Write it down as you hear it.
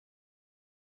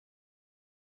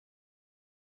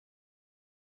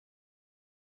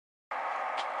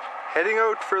Heading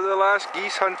out for the last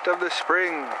geese hunt of the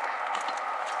spring.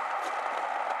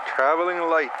 Traveling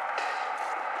light.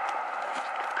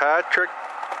 Patrick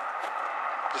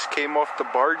just came off the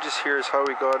barges here is how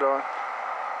he got on.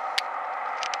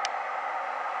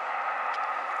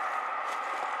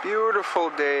 Beautiful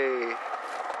day.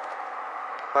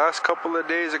 Last couple of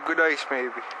days of good ice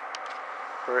maybe.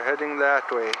 We're heading that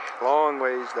way. Long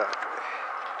ways that way.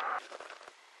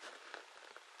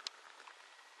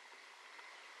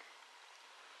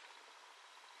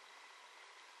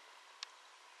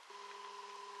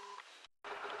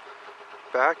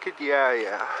 Back at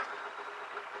Yeah.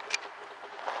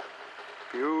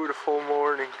 Beautiful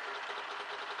morning.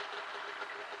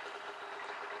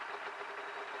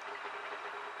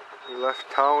 We left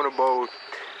town about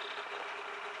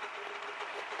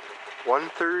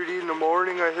 1:30 in the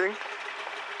morning, I think.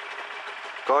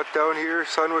 Got down here,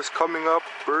 sun was coming up,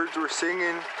 birds were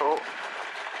singing. Oh.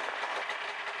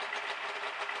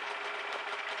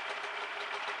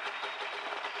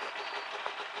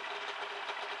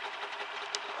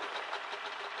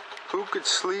 Who could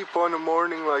sleep on a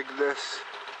morning like this?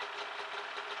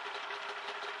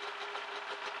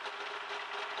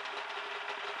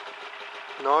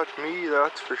 Not me,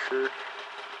 that's for sure.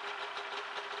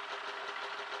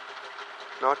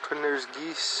 Not when there's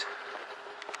geese.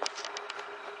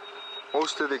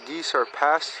 Most of the geese are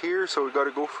past here, so we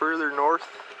gotta go further north.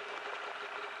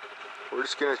 We're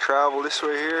just gonna travel this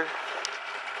way here.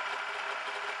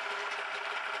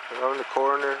 Around the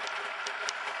corner.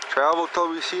 Travel till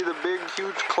we see the big,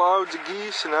 huge clouds of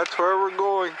geese, and that's where we're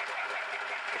going.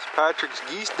 It's Patrick's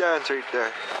geese dance right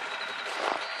there.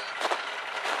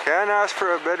 Can't ask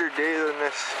for a better day than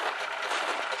this.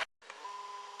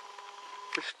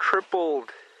 Just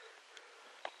tripled.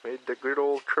 Made the good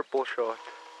old triple shot.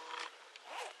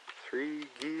 3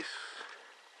 geese,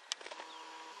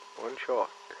 1 shot.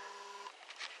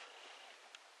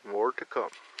 More to come.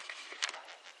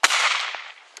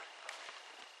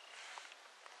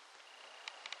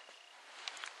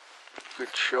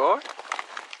 Good shot.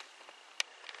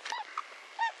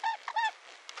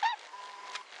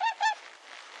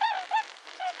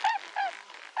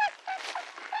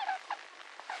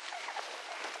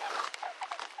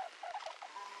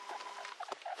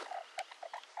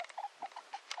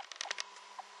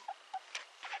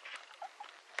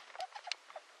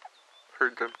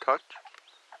 Heard them touch.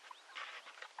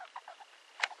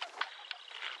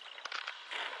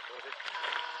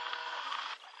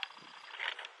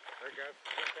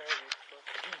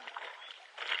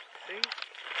 See?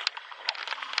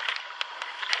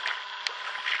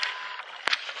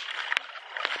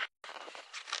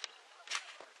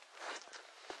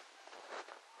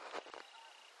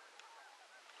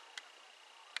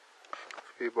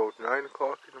 It's be about 9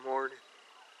 o'clock in the morning.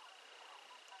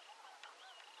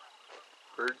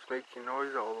 Birds making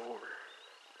noise all over.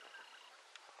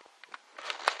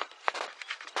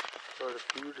 Got a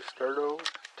few to start out.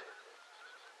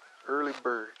 Early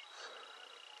birds.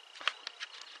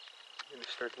 Gonna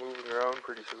start moving around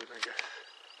pretty soon, I guess.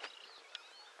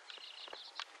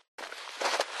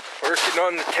 Working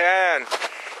on the tan.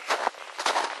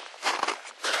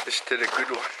 Just did a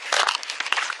good one.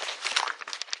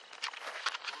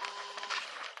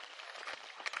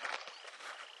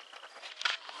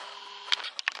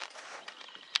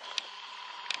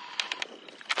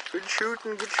 Good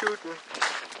shooting, good shooting.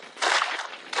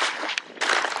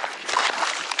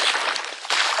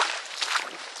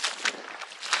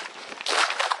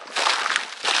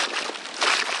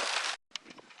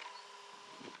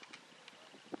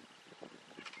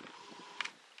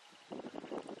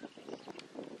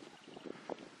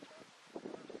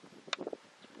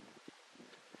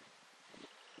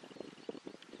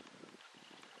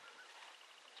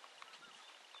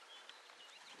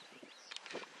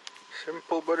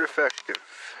 Simple but effective.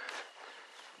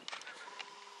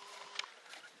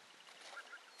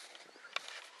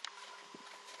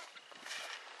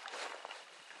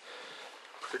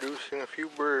 Producing a few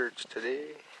birds today.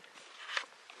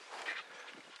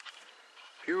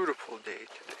 Beautiful day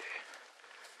today.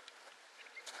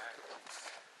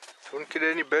 Don't get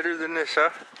any better than this, huh?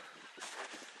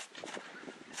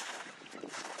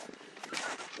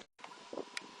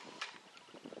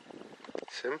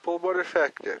 Simple but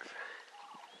effective.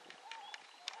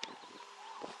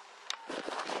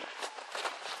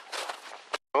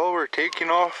 Well, we're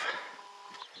taking off.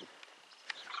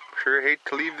 Sure hate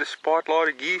to leave the spot. A lot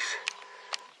of geese.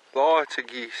 Lots of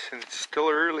geese, and it's still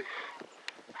early.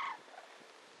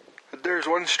 But there's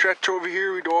one stretch over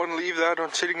here. We don't want to leave that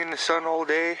on sitting in the sun all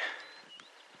day.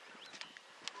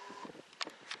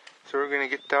 So we're gonna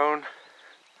get down,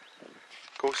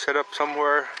 go set up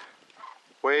somewhere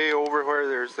way over where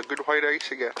there's the good white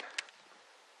ice again.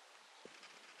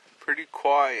 Pretty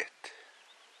quiet.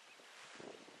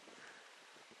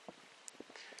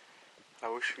 I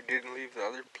wish we didn't leave the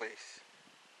other place.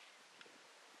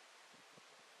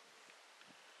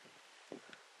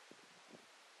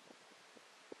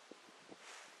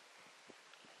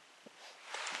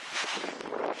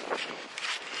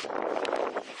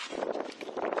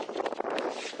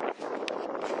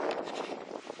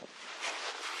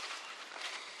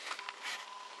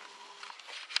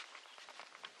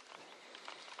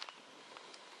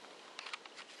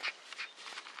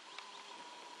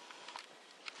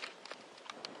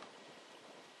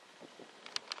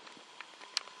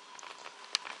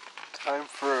 Time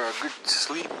for a good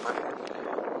sleep. It's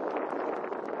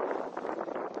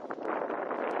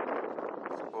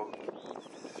about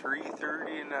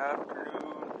 3:30 in the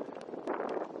afternoon.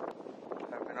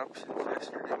 I've been up since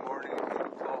yesterday morning at 8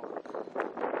 o'clock.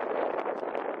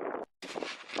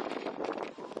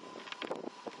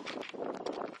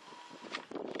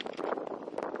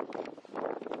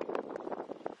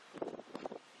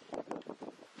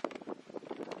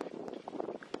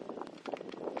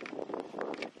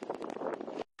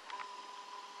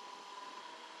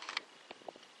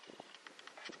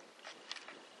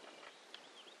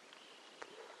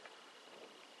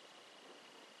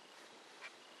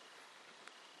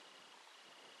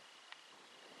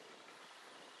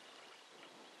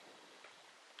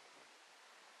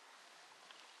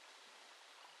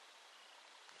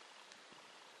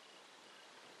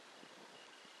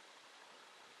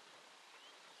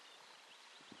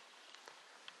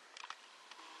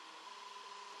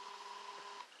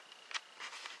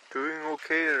 Doing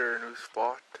okay at our new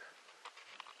spot.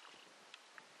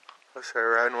 Plus I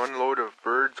ran one load of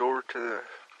birds over to the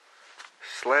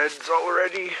sleds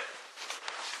already.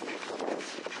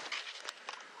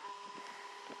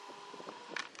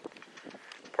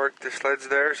 Parked the sleds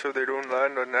there so they don't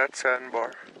land on that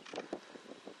sandbar.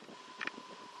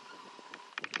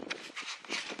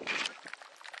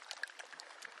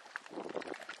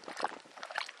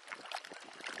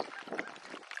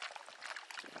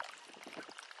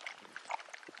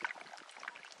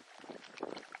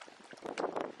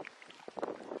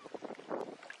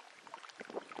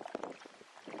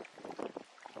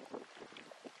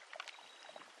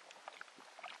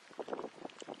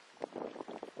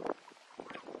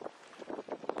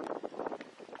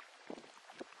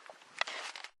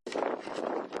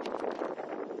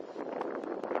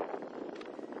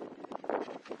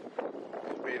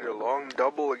 Made a long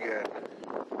double again.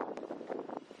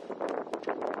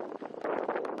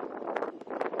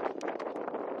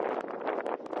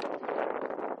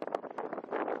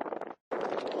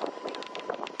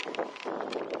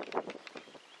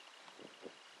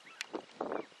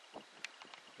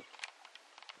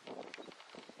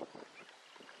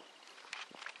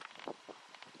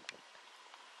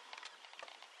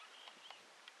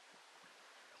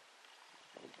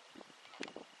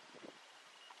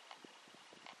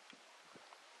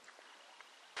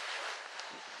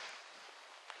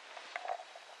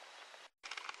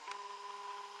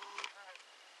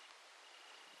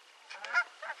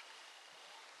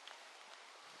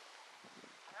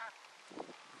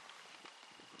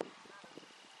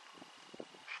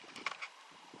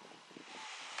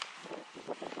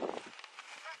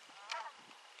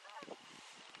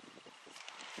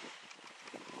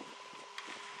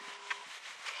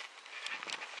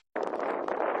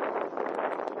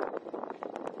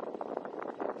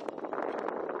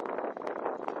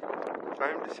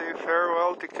 Time to say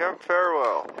farewell to Camp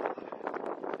Farewell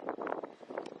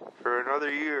for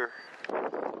another year.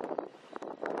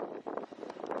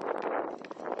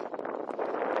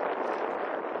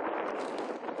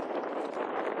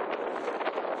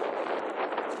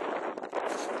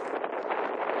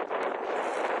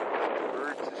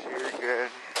 Birds is here again.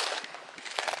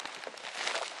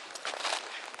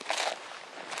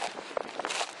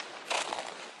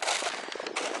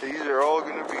 These are all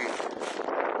going to be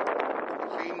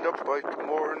cleaned up by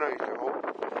tomorrow night, I hope.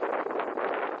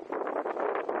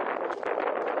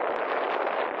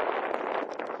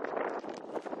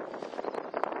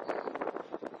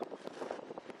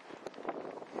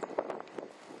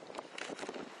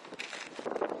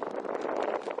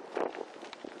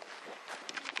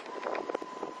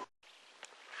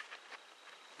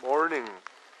 Morning,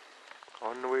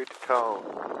 on the way to town.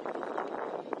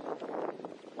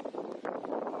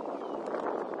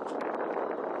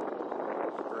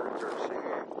 Birds are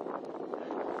singing.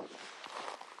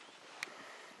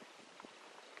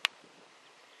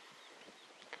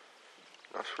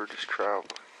 Us, we're just traveling.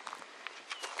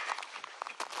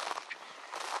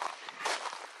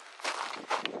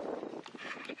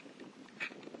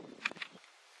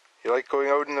 You like going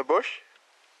out in the bush?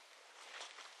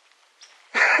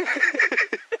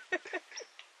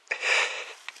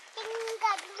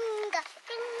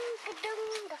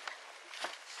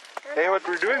 Hey, what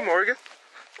we're doing, Morgan?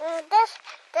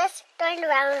 This going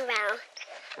round and round.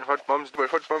 And what Mommy's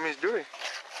doing?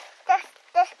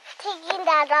 This taking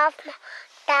that off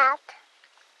that.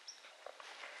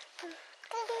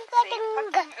 Say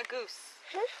plucking a goose.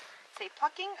 Say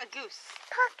plucking a goose.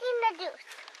 Plucking the goose.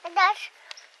 And that's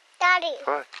Daddy.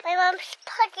 What? My mom's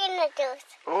plucking the goose.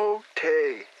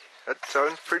 Okay. That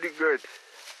sounds pretty good.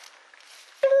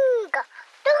 Dunga,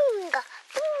 dunga,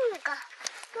 dunga,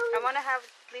 dunga. I want to have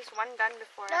at least one done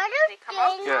before What they come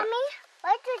out. Yeah. Mommy?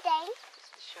 What do they?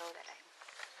 Just to show that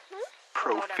I'm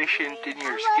Proficient in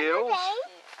your What skills. do they?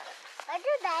 What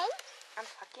do they? I'm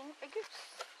plucking a goose.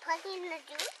 Plucking the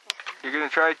goose? You're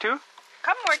gonna try too?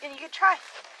 Come, Morgan, you can try.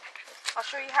 I'll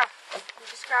show you how. You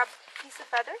just grab a piece of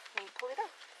feather and you pull it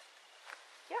out.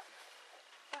 Yep.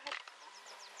 Go ahead.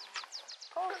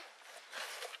 Pull.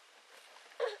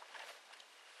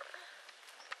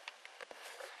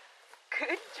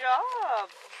 Good job.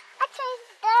 Actually,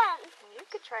 it's done. You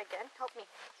could try again. Help me.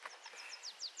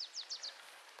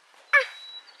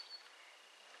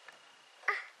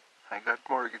 I got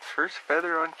Morgan's first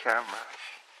feather on camera.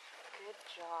 Good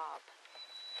job.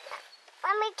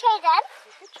 Let me try that.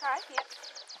 You could try. Yep.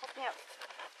 Help me out.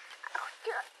 I'll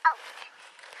do it out.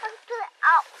 I'll do it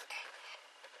out.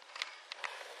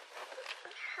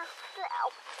 I'll do it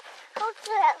out. I'll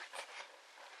do it out.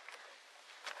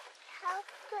 I'll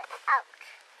do it out.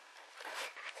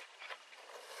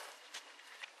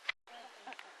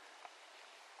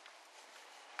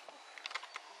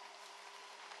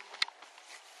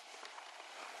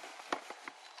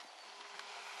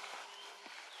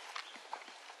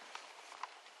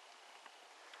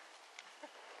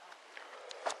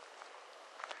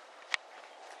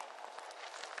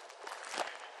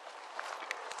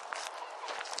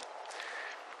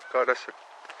 Got us a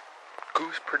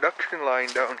goose production line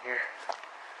down here.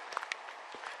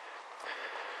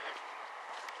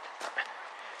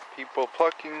 People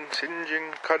plucking,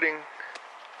 singeing, cutting.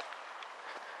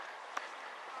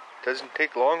 Doesn't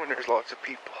take long when there's lots of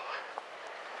people.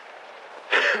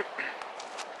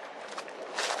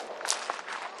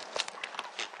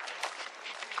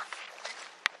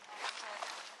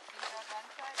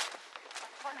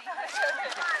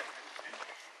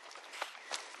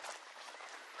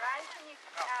 Brian, can you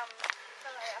cut off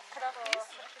these?